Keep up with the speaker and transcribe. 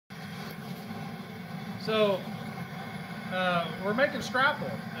So we're making scrapple,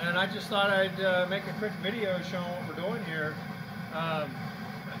 and I just thought I'd make a quick video showing what we're doing here.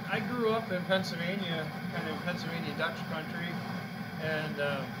 I grew up in Pennsylvania, kind of Pennsylvania Dutch country, and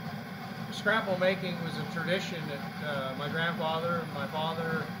scrapple making was a tradition that my grandfather and my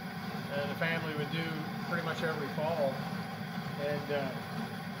father and the family would do pretty much every fall. And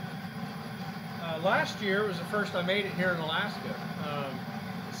last year was the first I made it here in Alaska.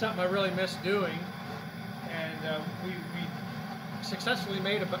 It's something I really missed doing, and we successfully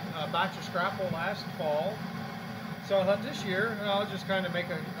made a batch of scrapple last fall. So I thought this year I'll just kind of make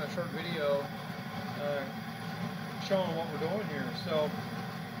a short video showing what we're doing here. So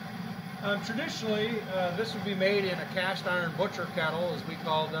traditionally this would be made in a cast iron butcher kettle, as we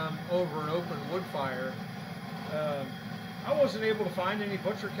call them, over an open wood fire. I wasn't able to find any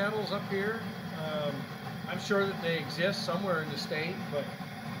butcher kettles up here. I'm sure that they exist somewhere in the state, but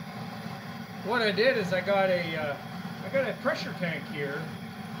what I did is I got a pressure tank here,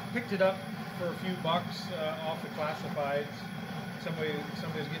 picked it up for a few bucks off the classifieds.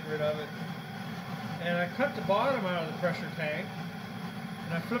 Somebody's getting rid of it, and I cut the bottom out of the pressure tank,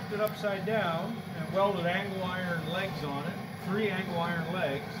 and I flipped it upside down and welded angle iron legs on it, 3 angle iron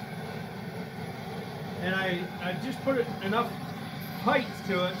legs, and I just put it enough height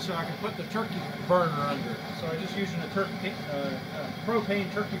to it so I could put the turkey burner under it. So I'm just using a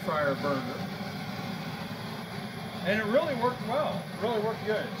propane turkey fryer burner, and it really worked well. It really worked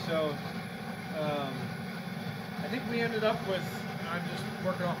good. So I think we ended up with, I'm just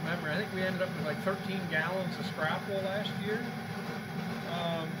working off memory, I think we ended up with like 13 gallons of scrapple last year.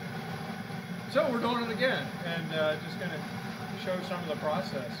 So we're doing it again, and just going to show some of the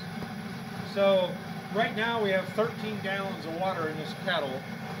process. So right now we have 13 gallons of water in this kettle.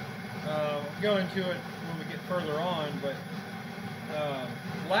 We'll go into it when we get further on, but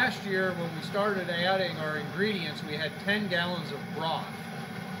last year when we started adding our ingredients, we had 10 gallons of broth.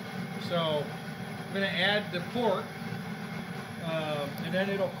 So I'm going to add the pork, and then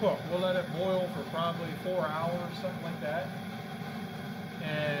it'll cook. We'll let it boil for probably 4 hours, something like that.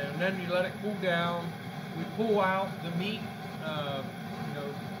 And then you let it cool down. We pull out the meat. The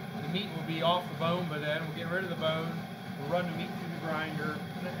meat will be off the bone by then. We'll get rid of the bone. We'll run the meat through the grinder,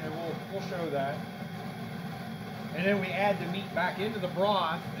 and we'll show that. And then we add the meat back into the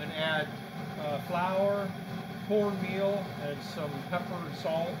broth and add flour, cornmeal, and some pepper and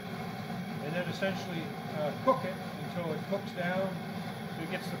salt, and then essentially cook it until it cooks down so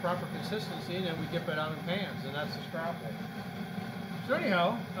it gets the proper consistency, and then we dip it out in pans, and that's the scrapple. So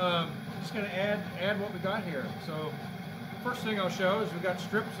anyhow, just going to add what we got here. So first thing I'll show is we got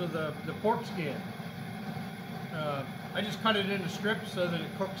strips of the pork skin. I just cut it into strips so that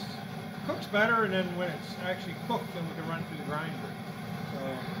it cooks better, and then when it's actually cooked, then we can run through the grinder. So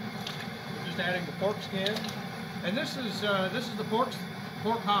we're just adding the pork skin, and this is the pork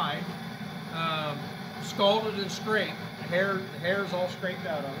hide, scalded and scraped. The hair's all scraped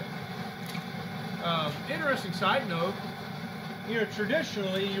out of it. Interesting side note.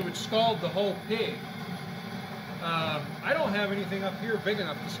 Traditionally you would scald the whole pig. I don't have anything up here big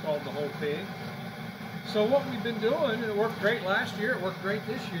enough to scald the whole pig. So what we've been doing, it worked great last year, it worked great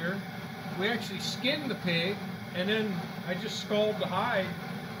this year, we actually skinned the pig, and then I just scald the hide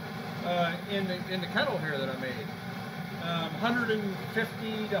in the kettle here that I made.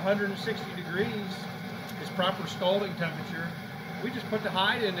 150 to 160 degrees is proper scalding temperature. We just put the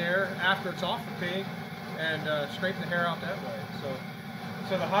hide in there after it's off the pig and scrape the hair out that way.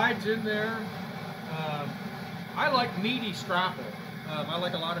 So the hide's in there. I like meaty scrapple. I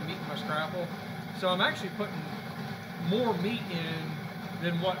like a lot of meat in my scrapple. So I'm actually putting more meat in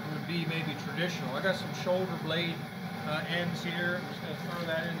than what would be maybe traditional. I got some shoulder blade ends here. I'm just going to throw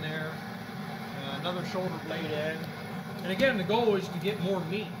that in there. Another shoulder blade end. And again, the goal is to get more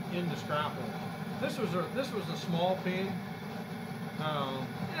meat in the scrapple. This was a small pig.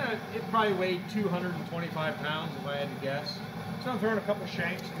 It probably weighed 225 pounds if I had to guess. So I'm throwing a couple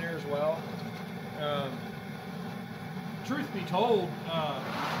shanks in there as well. Truth be told,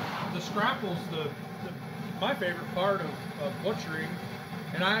 the scrapple's my favorite part of butchering,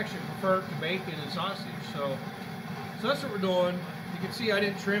 and I actually prefer it to bacon and sausage. So that's what we're doing. You can see I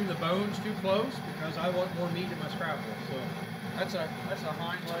didn't trim the bones too close because I want more meat in my scrapple. So that's a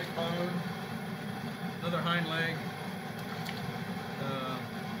hind leg bone, another hind leg.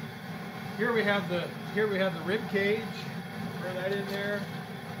 Here we have the rib cage. Throw that in there.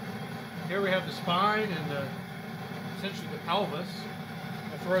 Here we have the spine and essentially the pelvis.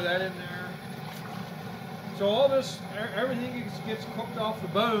 I'll throw that in there. So all this, everything gets cooked off the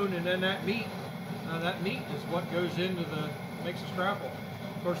bone, and then that meat is what goes into makes the scrapple.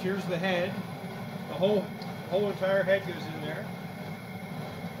 Of course, here's the head. The whole entire head goes in there.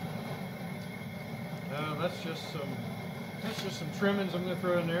 That's just some trimmings I'm going to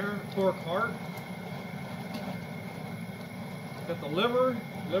throw in there. Pork heart. Got the liver.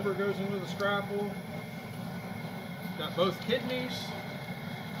 Liver goes into the scrapple. Got both kidneys.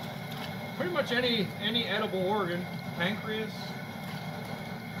 Pretty much any edible organ. Pancreas.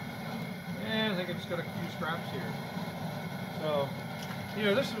 And I think it's got a few scraps here. So, you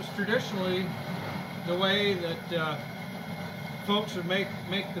know, this was traditionally the way that folks would make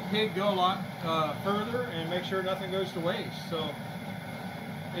the pig go a lot further and make sure nothing goes to waste. So,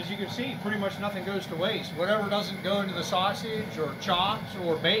 as you can see, pretty much nothing goes to waste. Whatever doesn't go into the sausage or chops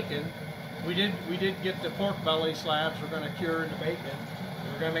or bacon, we did get the pork belly slabs we're going to cure into bacon.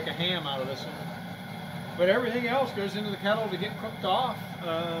 We're going to make a ham out of this one. But everything else goes into the kettle to get cooked off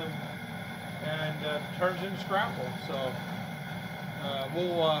and turns into scrapple. So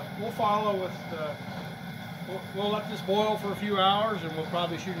we'll follow with. We'll let this boil for a few hours, and we'll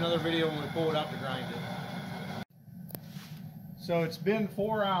probably shoot another video when we pull it out to grind it. So it's been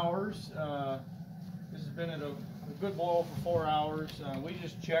 4 hours. This has been at a good boil for 4 hours. We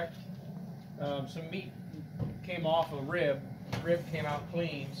just checked. Some meat came off a rib. The rib came out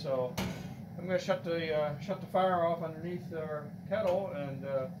clean, so I'm going to shut the fire off underneath our kettle, and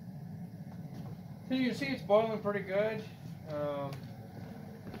as you can see, it's boiling pretty good.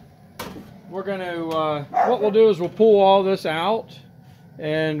 We're going to, what we'll do is we'll pull all this out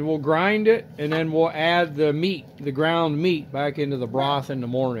and we'll grind it, and then we'll add the meat, the ground meat, back into the broth in the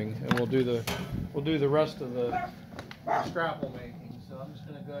morning, and we'll do the rest of the scrapple making. So I'm just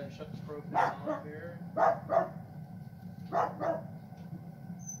going to go ahead and shut the propane off here.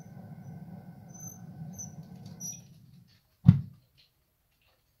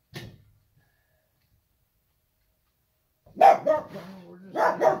 We're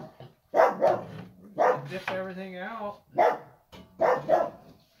just dip everything out. We'll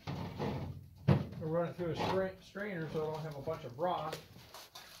run it through a strainer so I don't have a bunch of broth.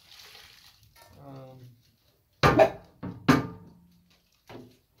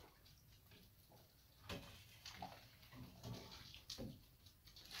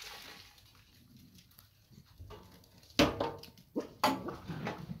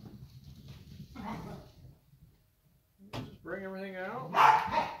 Just bring everything out.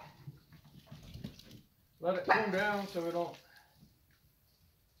 Let it cool down so we don't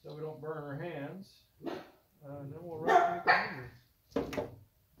burn our hands. And then we'll run it through the grinder.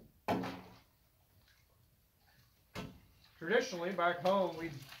 Traditionally, back home,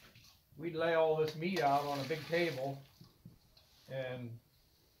 we'd lay all this meat out on a big table and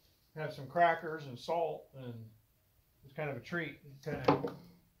have some crackers and salt, and it's kind of a treat. Kind of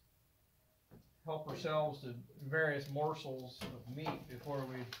help ourselves to various morsels of meat before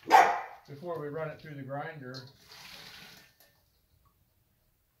we run it through the grinder.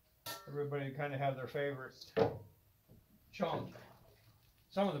 Everybody kind of have their favorite chunk.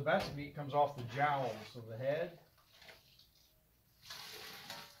 Some of the best meat comes off the jowls of the head.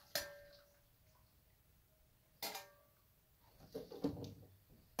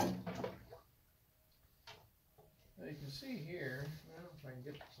 Now you can see here, I don't know if I can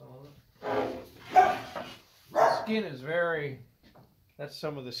get this on it. The skin is that's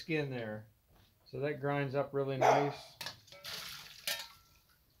some of the skin there. So that grinds up really nice.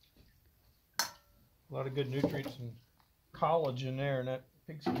 A lot of good nutrients and collagen there in that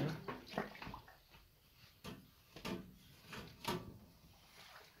pig skin.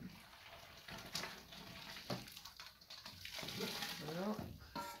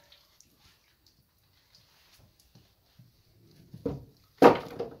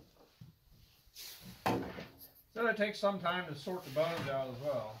 So it takes some time to sort the bones out as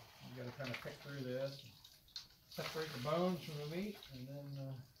well. You got to kind of pick through this, separate the bones from the meat, and then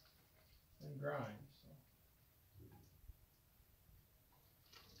grind.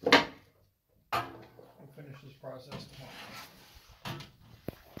 We'll finish this process tomorrow.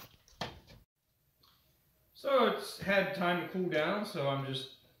 So it's had time to cool down, so I'm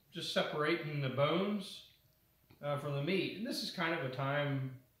just separating the bones from the meat. And this is kind of a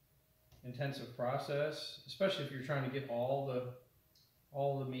time-intensive process, especially if you're trying to get all the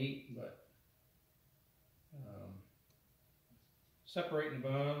meat. But separating the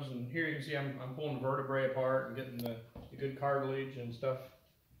bones, and here you can see I'm pulling the vertebrae apart and getting the good cartilage and stuff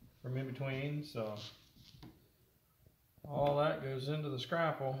from in between. So all that goes into the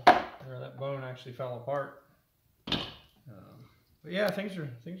scrapple. There, that bone actually fell apart. But yeah, things are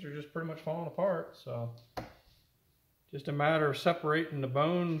just pretty much falling apart. So just a matter of separating the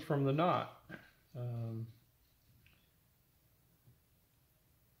bone from the knot.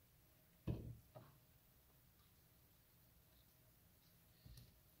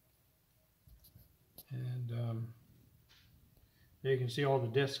 And there you can see all the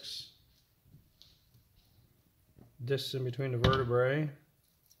discs in between the vertebrae.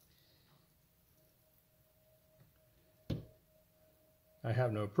 I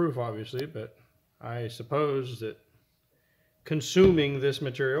have no proof, obviously, but I suppose that consuming this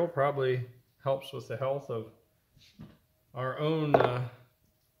material probably helps with the health of our own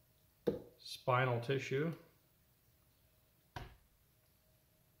spinal tissue.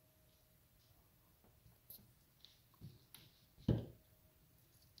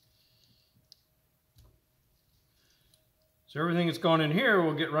 So everything that's gone in here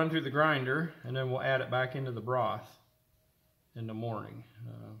will get run through the grinder, and then we'll add it back into the broth in the morning.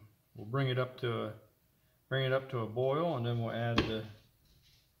 We'll bring it up to a boil, and then we'll add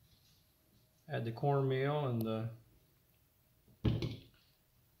the cornmeal and the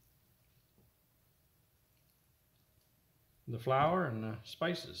flour and the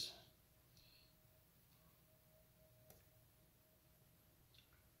spices.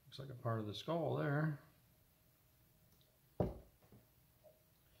 Looks like a part of the skull there.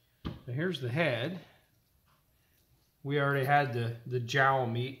 So here's the head. We already had the jowl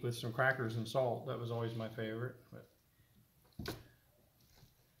meat with some crackers and salt. That was always my favorite. But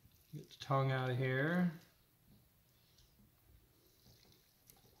get the tongue out of here.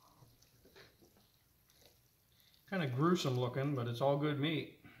 Kind of gruesome looking, but it's all good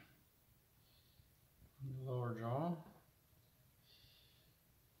meat. Lower jaw.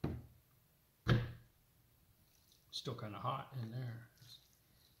 Still kind of hot in there.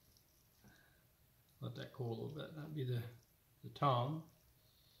 Let that cool a little bit. That'd be the tongue.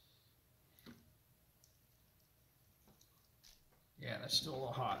 Yeah, that's still a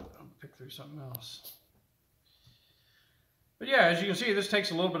little hot. I'll pick through something else. But yeah, as you can see, this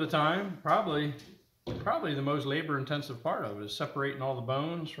takes a little bit of time. Probably the most labor-intensive part of it is separating all the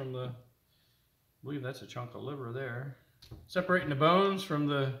bones from the. I believe that's a chunk of liver there. Separating the bones from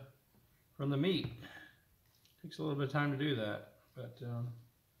the meat. Takes a little bit of time to do that, but.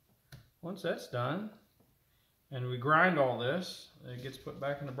 Once that's done, and we grind all this, it gets put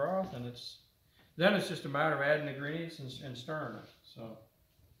back in the broth, and then it's just a matter of adding the ingredients and stirring it. So,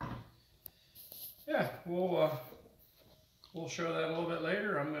 yeah, we'll show that a little bit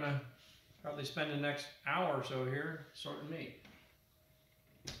later. I'm gonna probably spend the next hour or so here sorting meat.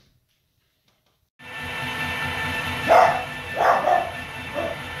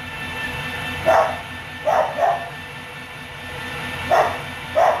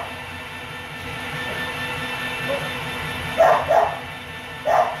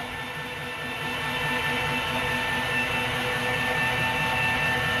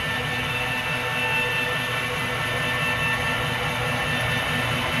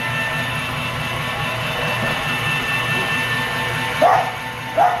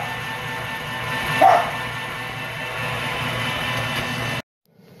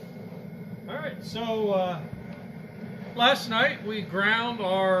 So last night we ground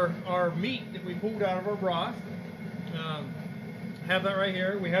our meat that we pulled out of our broth. Have that right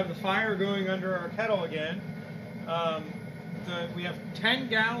here. We have the fire going under our kettle again. We have 10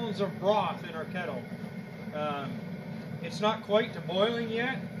 gallons of broth in our kettle. It's not quite to boiling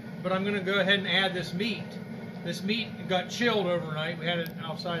yet, but I'm going to go ahead and add this meat. This meat got chilled overnight. We had it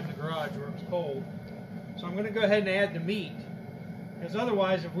outside in the garage where it was cold. So I'm going to go ahead and add the meat. Because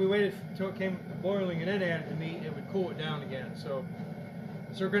otherwise, if we waited until it came to boiling and then added the meat, it would cool it down again. So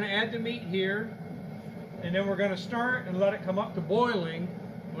we're going to add the meat here, and then we're going to start and let it come up to boiling.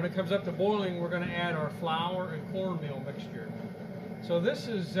 When it comes up to boiling, we're going to add our flour and cornmeal mixture. So this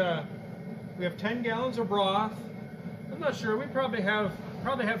is, we have 10 gallons of broth. I'm not sure, we probably have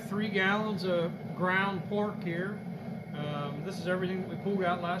 3 gallons of ground pork here. This is everything that we pulled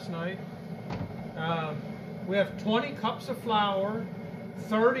out last night. We have 20 cups of flour,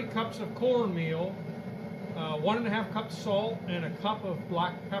 30 cups of cornmeal, 1.5 cups salt, and a cup of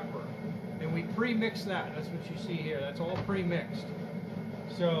black pepper. And we pre-mix that. That's what you see here. That's all pre-mixed.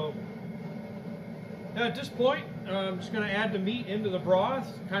 So at this point, I'm just going to add the meat into the broth,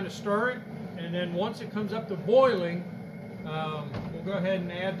 kind of stir it, and then once it comes up to boiling, we'll go ahead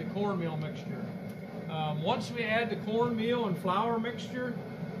and add the cornmeal mixture. Once we add the cornmeal and flour mixture,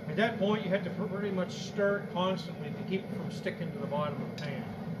 at that point, you have to pretty much stir it constantly to keep it from sticking to the bottom of the pan.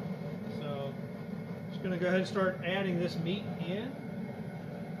 So, just going to go ahead and start adding this meat in.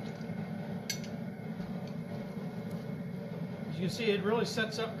 As you can see, it really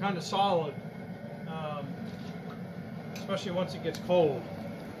sets up kind of solid, especially once it gets cold.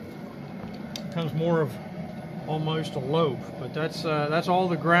 It becomes more of almost a loaf. But that's all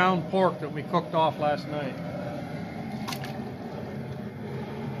the ground pork that we cooked off last night.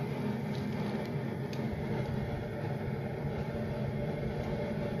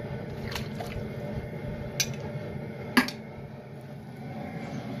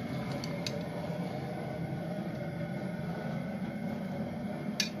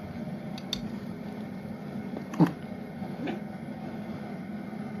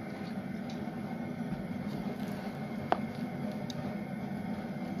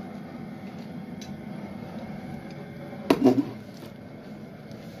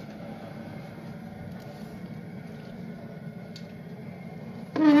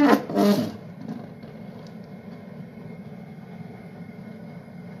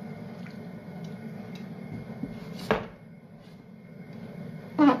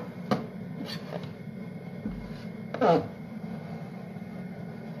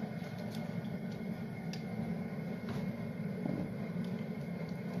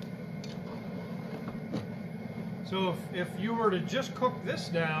 So if you were to just cook this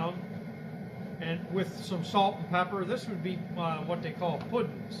down and with some salt and pepper, this would be what they call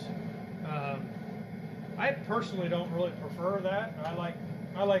puddings. I personally don't really prefer that.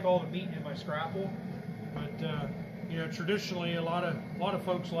 I like all the meat in my scrapple, but you know, traditionally a lot of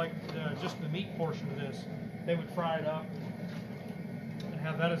folks like just the meat portion of this. They would fry it up and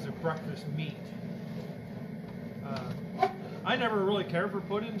have that as a breakfast meat. I never really care for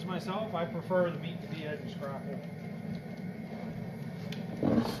puddings myself. I prefer the meat to be in scrapple.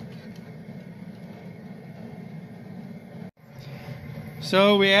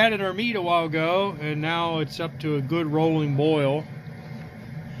 So we added our meat a while ago, and now it's up to a good rolling boil.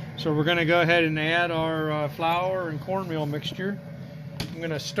 So we're going to go ahead and add our flour and cornmeal mixture. I'm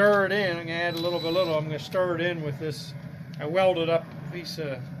going to stir it in. I'm going to add a little by little. I'm going to stir it in with this. I welded up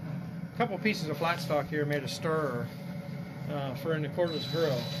a couple pieces of flat stock here, made a stirrer for in the cordless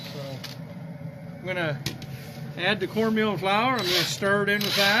grill. So I'm going to add the cornmeal and flour. I'm going to stir it in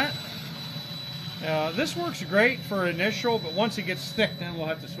with that. This works great for initial, but once it gets thick, then we'll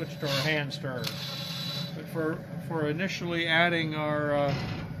have to switch to our hand stirrer. But for initially adding our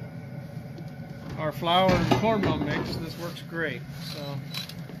flour and cornmeal mix, this works great. So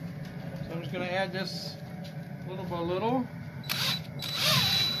I'm just going to add this little by little,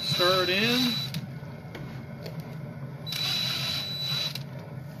 stir it in.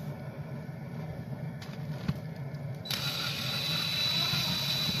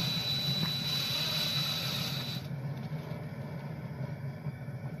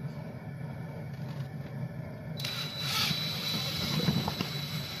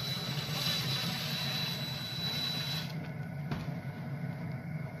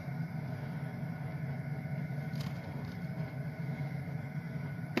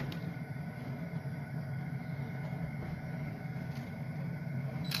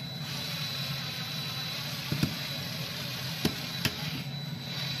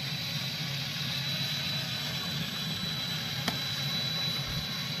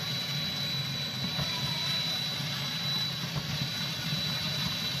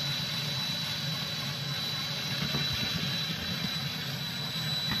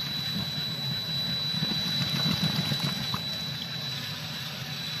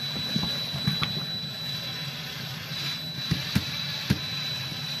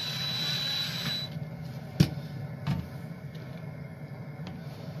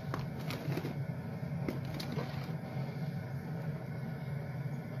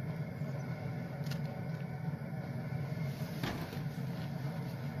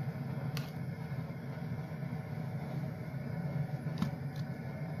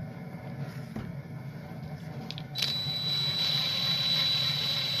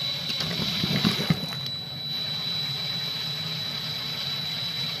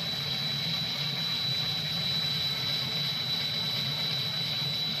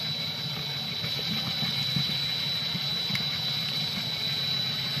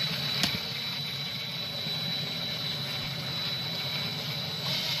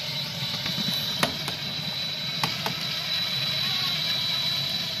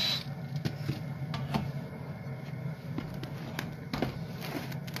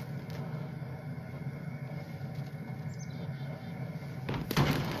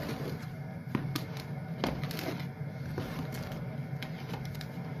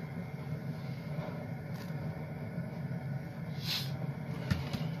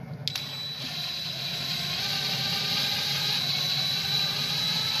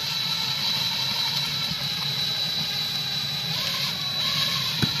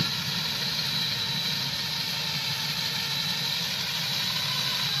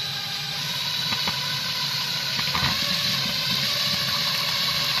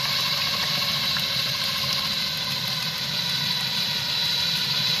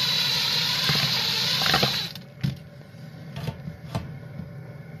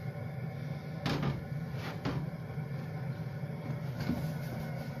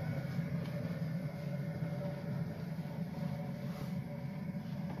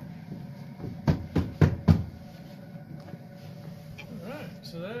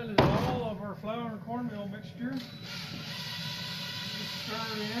 So that is all of our flour and cornmeal mixture. Just stir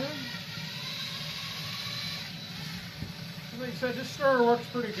it in. Like I said, this stirrer works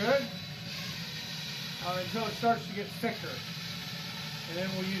pretty good until it starts to get thicker. And then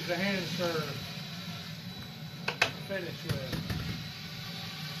we'll use the hand stirrer to finish with.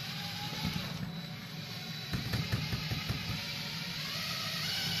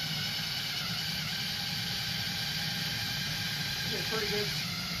 Pretty good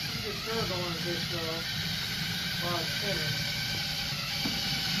stir going with this while it's spinning.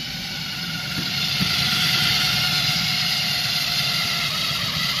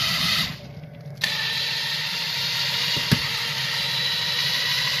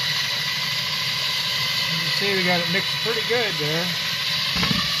 Got it mixed pretty good there.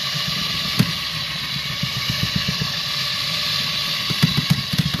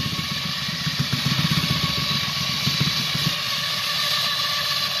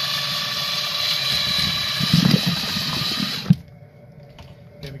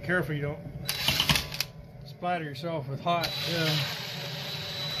 Gotta be careful you don't splatter yourself with hot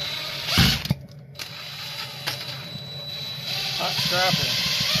scrapple.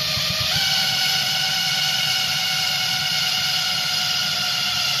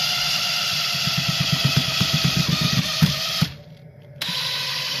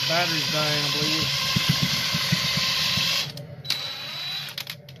 The battery's dying, I believe.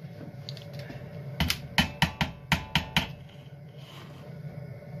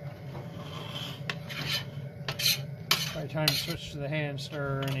 By the time to switch to the hand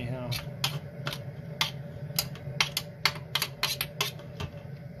stirrer anyhow.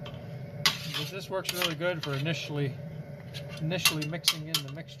 But this works really good for initially mixing in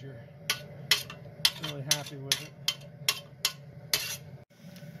the mixture. Really happy with it.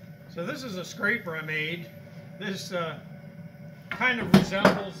 So this is a scraper I made. This kind of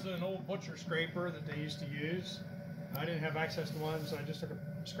resembles an old butcher scraper that they used to use. I didn't have access to one, so I just took a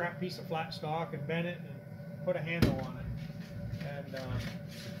scrap piece of flat stock and bent it and put a handle on it. And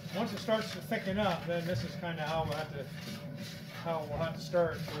once it starts to thicken up, then this is kind of how we'll have to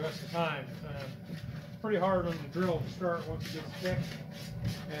start for the rest of the time. It's pretty hard on the drill to start once it gets thick,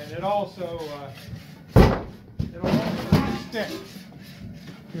 and it'll also really stick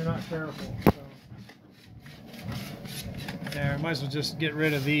if you're not careful. So. There, might as well just get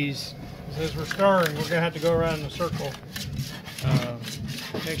rid of these. As we're stirring, we're going to have to go around in a circle.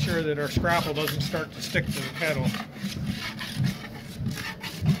 Make sure that our scrapple doesn't start to stick to the kettle.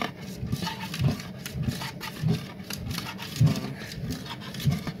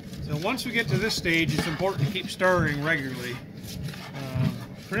 So once we get to this stage, it's important to keep stirring regularly.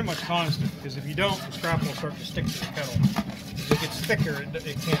 Pretty much constant, because if you don't, the scrapple will start to stick to the kettle. As it gets thicker,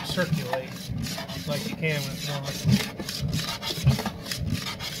 it can't circulate like you can when it's not.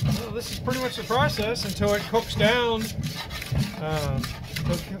 Well, this is pretty much the process until it cooks down.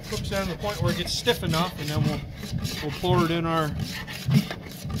 It cooks down to the point where it gets stiff enough, and then we'll pour it in our.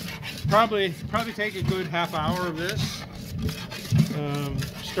 Probably take a good half hour of this,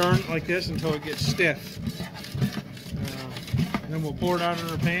 stirring it like this until it gets stiff. Then we'll pour it out in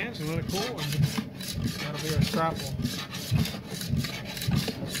our pans and let it cool, and that'll be our scrapple.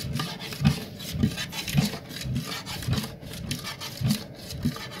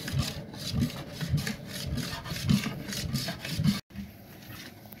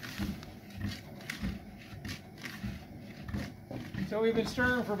 So we've been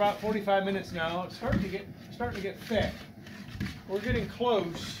stirring for about 45 minutes now. It's starting to get thick. We're getting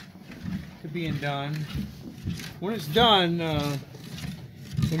close to being done. When it's done,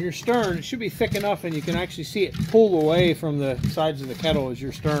 when you're stirring, it should be thick enough and you can actually see it pull away from the sides of the kettle as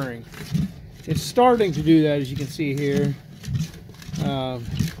you're stirring. It's starting to do that, as you can see here.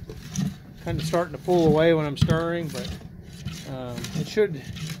 Kind of starting to pull away when I'm stirring, but it should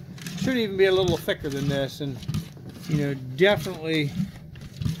even be a little thicker than this, and definitely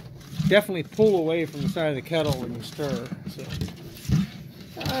pull away from the side of the kettle when you stir. So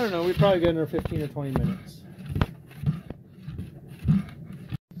I don't know, we probably got another 15 or 20 minutes.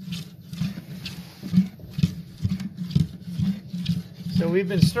 So we've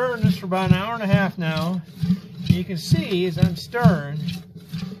been stirring this for about an hour and a half now. You can see as I'm stirring,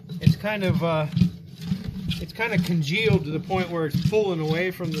 it's kind of congealed to the point where it's pulling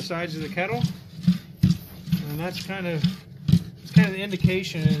away from the sides of the kettle, and that's kind of the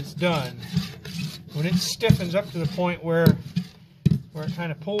indication it's done. When it stiffens up to the point where it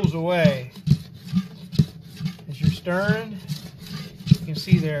kind of pulls away as you're stirring, you can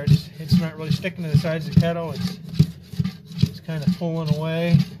see there it's not really sticking to the sides of the kettle. It's kind of pulling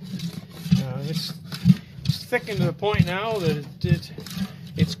away. It's thickened to the point now that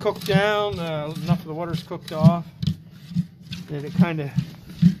it's cooked down, enough of the water's cooked off that it kind of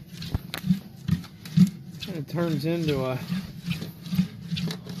turns into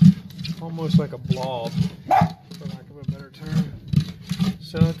almost like a blob, for lack of a better term.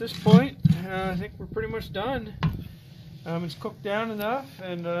 So at this point, I think we're pretty much done. It's cooked down enough,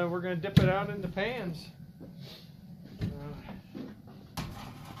 and we're going to dip it out into pans.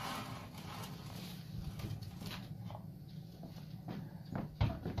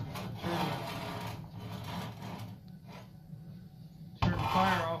 Turn the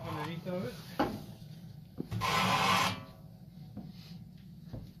fire off underneath of it.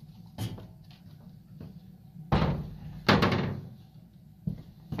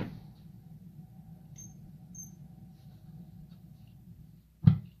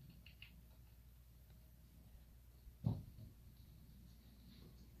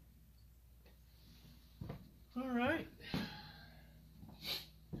 All right.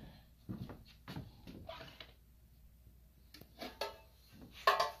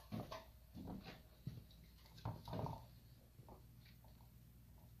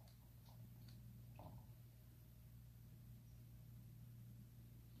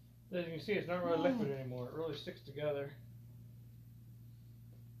 As you can see, it's not really liquid anymore. It really sticks together.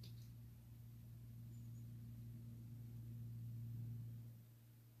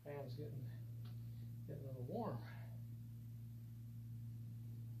 Pan's getting a little warm.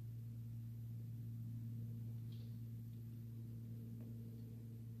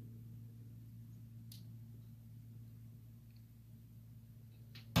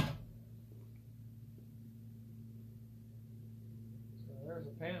 So there's a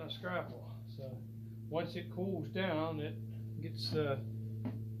pan of scrapple. So once it cools down, it gets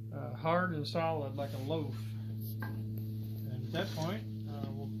hard and solid like a loaf. And at that point,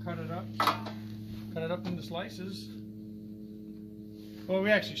 we'll cut it up into slices. Well, we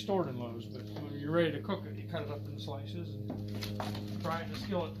actually store it in loaves, but when you're ready to cook it, you cut it up into slices and fry it in a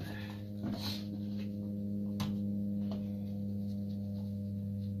skillet.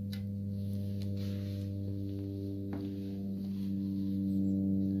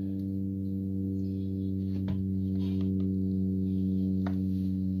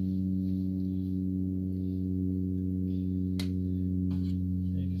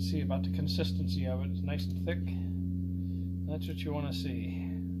 See about the consistency of it. It's nice and thick. That's what you want to see.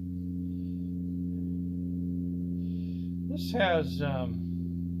 This has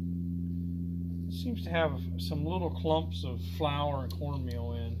seems to have some little clumps of flour and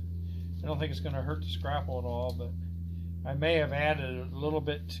cornmeal in. I don't think it's going to hurt the scrapple at all, but I may have added a little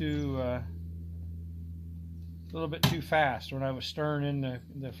bit too fast when I was stirring in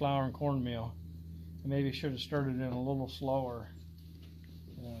the flour and cornmeal. I maybe should have stirred it in a little slower.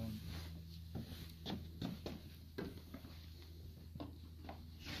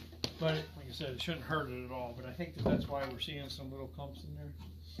 But like I said, it shouldn't hurt it at all. But I think that's why we're seeing some little clumps in there.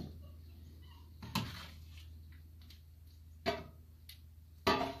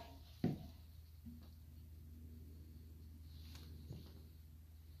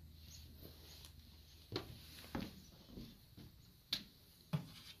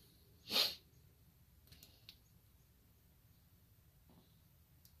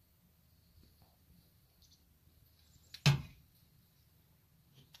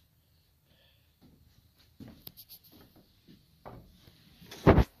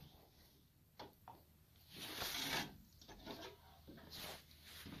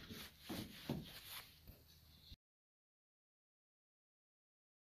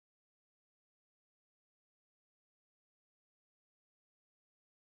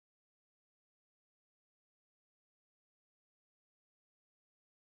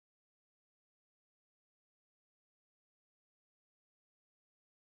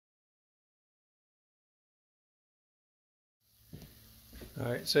 All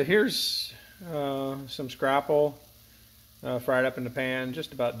right, so here's some scrapple fried up in the pan,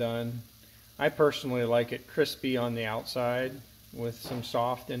 just about done. I personally like it crispy on the outside with some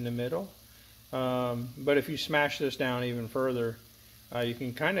soft in the middle. But if you smash this down even further, you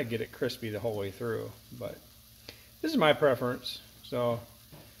can kind of get it crispy the whole way through. But this is my preference. So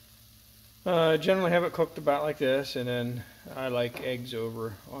generally have it cooked about like this, and then I like eggs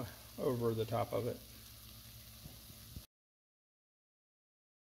over the top of it.